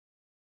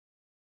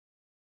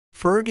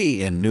Fergie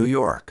in New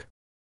York.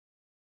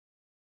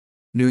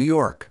 New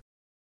York.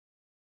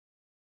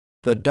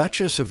 The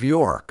Duchess of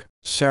York,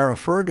 Sarah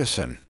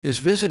Ferguson, is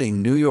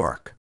visiting New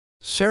York.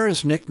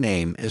 Sarah's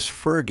nickname is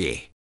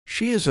Fergie.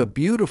 She is a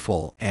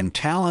beautiful and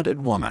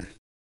talented woman.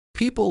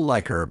 People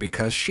like her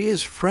because she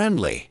is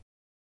friendly.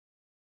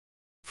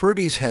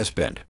 Fergie's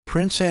husband,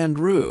 Prince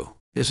Andrew,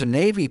 is a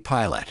Navy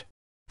pilot.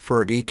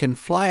 Fergie can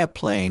fly a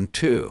plane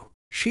too.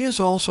 She is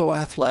also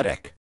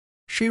athletic.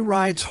 She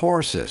rides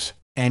horses,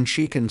 and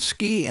she can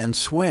ski and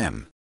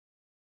swim.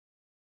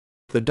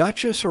 The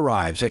Duchess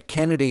arrives at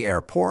Kennedy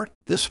Airport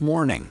this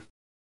morning.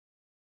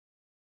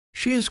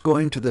 She is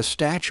going to the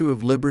Statue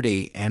of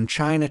Liberty and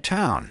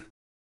Chinatown.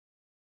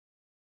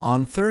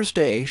 On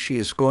Thursday, she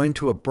is going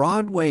to a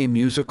Broadway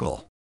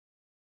musical.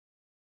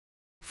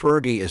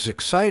 Fergie is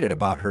excited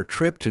about her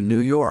trip to New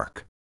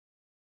York.